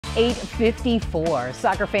8:54.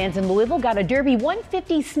 Soccer fans in Louisville got a Derby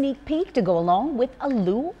 150 sneak peek to go along with a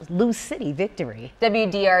Lou City victory.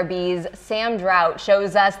 WDRB's Sam Drought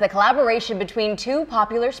shows us the collaboration between two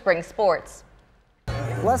popular spring sports.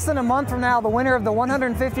 Less than a month from now, the winner of the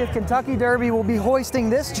 150th Kentucky Derby will be hoisting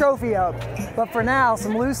this trophy up. But for now,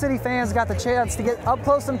 some Louisville City fans got the chance to get up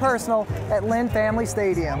close and personal at Lynn Family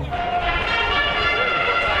Stadium. I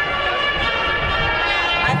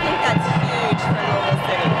think that's huge for Louisville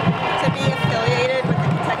City. To be affiliated with the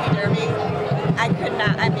Kentucky Derby, I could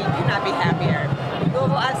not be happier.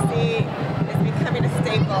 Louisville FC is becoming a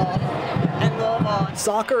staple in Louisville.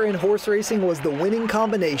 Soccer and horse racing was the winning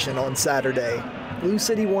combination on Saturday. Louisville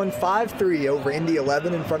City won 5-3 over Indy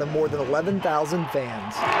 11 in front of more than 11,000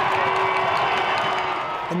 fans.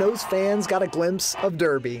 And those fans got a glimpse of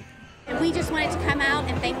Derby. We just wanted to come out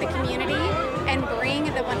and thank the community and bring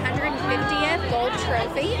the 150th gold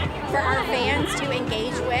trophy for our fans to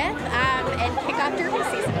engage with and kick off Derby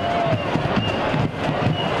season.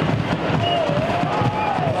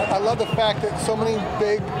 I love the fact that so many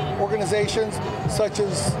big organizations such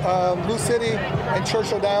as LouCity and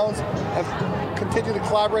Churchill Downs have continued to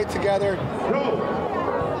collaborate together.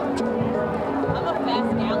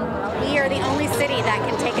 We are the only city that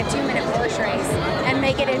can take a 2-minute horse race and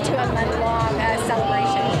make it into a month-long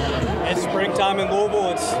celebration. It's springtime in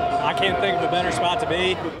Louisville. I can't think of a better spot to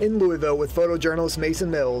be. In Louisville with photojournalist Mason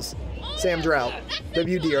Mills, Sam Drought,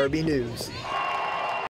 WDRB News.